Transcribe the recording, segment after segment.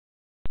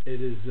It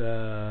is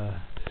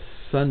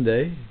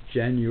Sunday,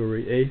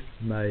 January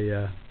 8th.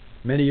 My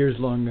many years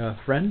long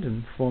friend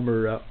and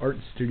former art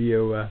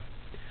studio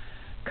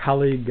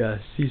colleague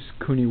Ceice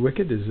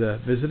Cooney-Wickett is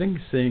visiting,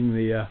 seeing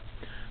the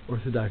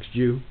Orthodox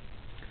Jew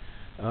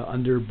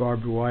under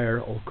barbed wire,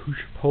 Olkusz,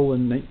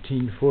 Poland,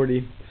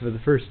 1940, for the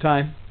first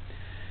time.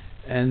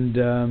 And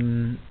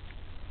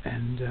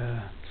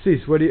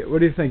Ceice, what do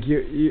you think?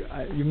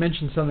 You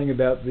mentioned something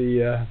about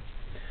the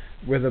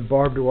where the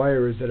barbed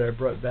wire is that I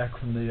brought back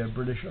from the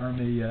British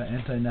Army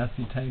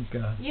anti-Nazi tank.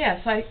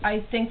 Yes,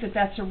 I think that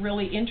that's a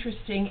really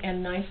interesting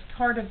and nice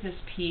part of this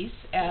piece.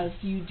 As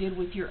you did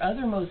with your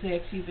other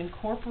mosaics, you've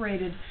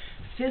incorporated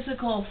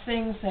physical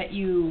things that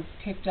you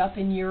picked up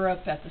in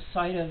Europe at the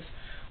site of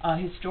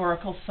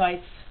historical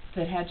sites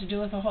that had to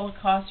do with the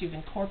Holocaust. You've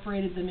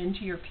incorporated them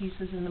into your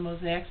pieces in the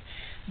mosaics.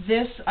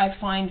 This I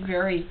find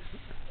very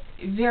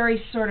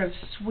sort of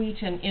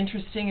sweet and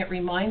interesting. It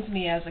reminds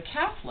me, as a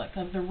Catholic,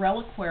 of the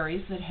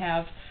reliquaries that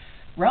have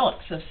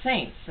relics of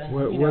saints. And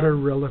what are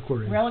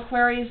reliquaries?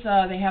 Reliquaries,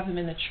 they have them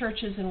in the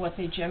churches, and what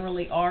they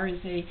generally are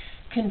is a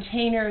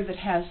container that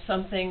has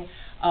something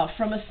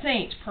from a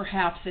saint.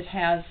 Perhaps it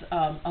has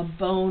a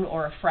bone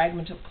or a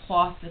fragment of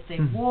cloth that they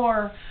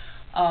wore,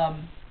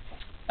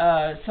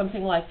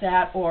 something like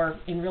that, or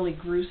in really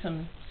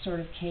gruesome sort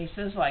of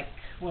cases, like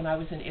when I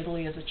was in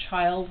Italy as a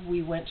child,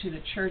 we went to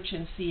the church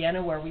in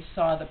Siena where we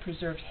saw the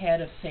preserved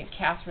head of St.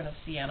 Catherine of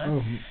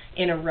Siena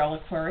in a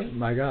reliquary.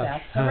 My gosh.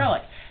 That's a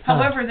relic.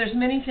 However, there's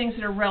many things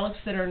that are relics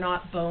that are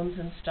not bones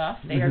and stuff.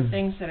 They are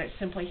things that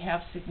simply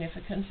have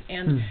significance.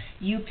 And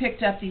you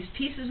picked up these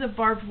pieces of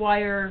barbed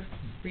wire.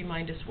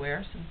 Remind us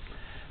where.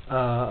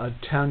 A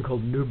town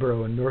called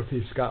Newburgh in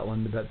northeast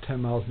Scotland, about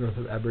 10 miles north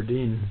of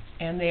Aberdeen.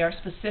 And they are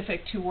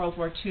specific to World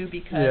War II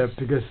because... Yeah,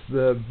 because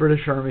the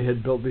British Army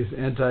had built these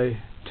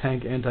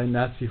anti-tank,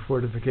 anti-Nazi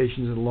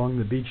fortifications along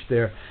the beach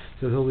there.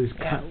 So there's all these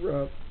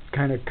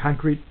kind of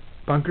concrete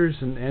bunkers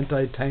and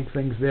anti-tank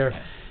things there.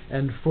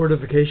 And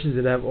fortifications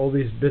that have all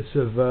these bits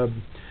of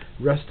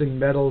rusting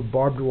metal,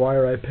 barbed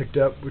wire I picked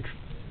up, which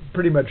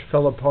pretty much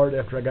fell apart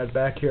after I got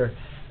back here.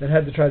 And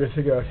had to try to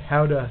figure out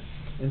how to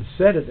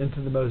inset it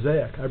into the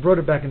mosaic. I brought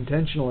it back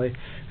intentionally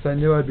because I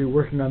knew I'd be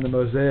working on the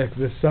mosaic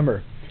this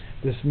summer.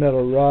 This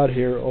metal rod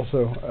here,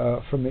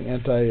 also from the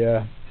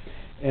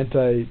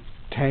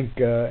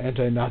anti-tank,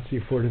 anti-Nazi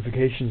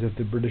fortifications that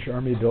the British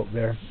Army built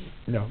there.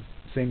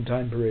 Same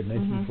time period,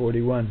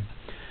 1941.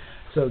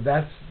 So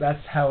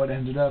that's how it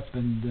ended up.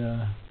 And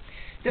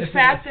the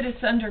fact that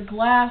it's under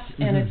glass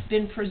and it's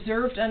been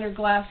preserved under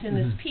glass in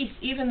this piece,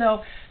 even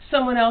though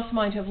someone else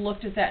might have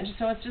looked at that and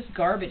just, oh, it's just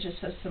garbage, it's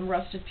just some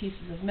rusted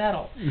pieces of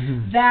metal.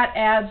 That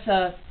adds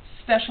a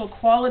special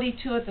quality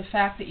to it, the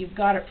fact that you've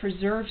got it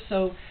preserved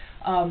so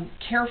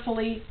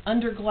carefully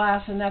under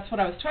glass, and that's what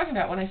I was talking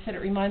about when I said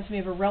it reminds me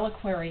of a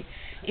reliquary.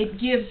 It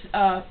gives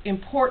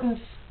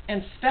importance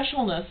and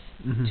specialness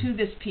to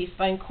this piece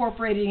by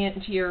incorporating it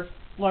into your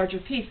larger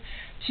piece,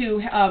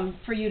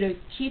 for you to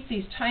keep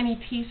these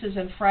tiny pieces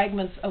and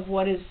fragments of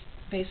what is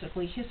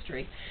basically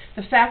history.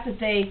 The fact that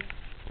they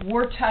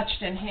were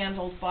touched and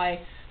handled by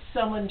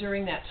someone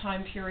during that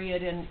time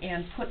period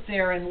and put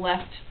there and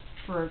left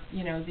for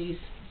these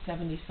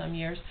 70-some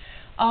years,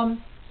 I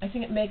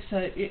think it makes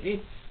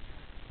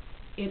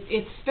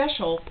it's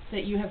special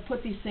that you have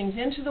put these things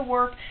into the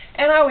work.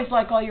 And I always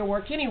like all your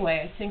work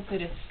anyway. I think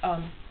that it's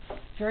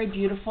very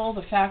beautiful.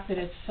 The fact that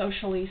it's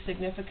socially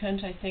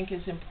significant, I think,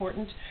 is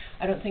important.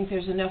 I don't think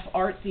there's enough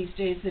art these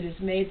days that is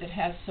made that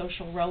has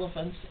social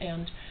relevance,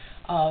 and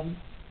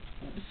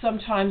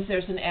sometimes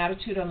there's an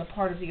attitude on the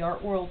part of the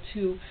art world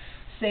to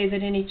say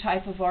that any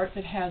type of art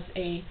that has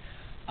a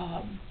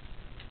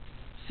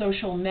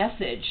social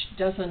message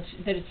that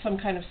it's some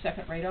kind of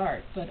second-rate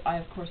art. But I,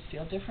 of course,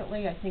 feel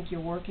differently. I think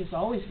your work is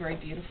always very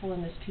beautiful,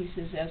 and this piece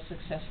is as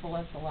successful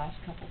as the last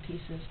couple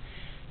pieces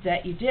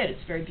that you did.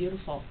 It's very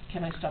beautiful.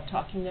 Can I stop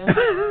talking now?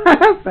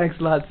 Thanks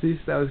a lot, Ceice.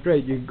 That was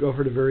great. You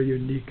offered a very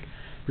unique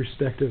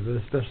perspective,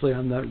 especially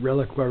on that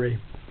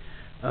reliquary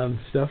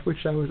stuff,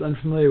 which I was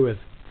unfamiliar with.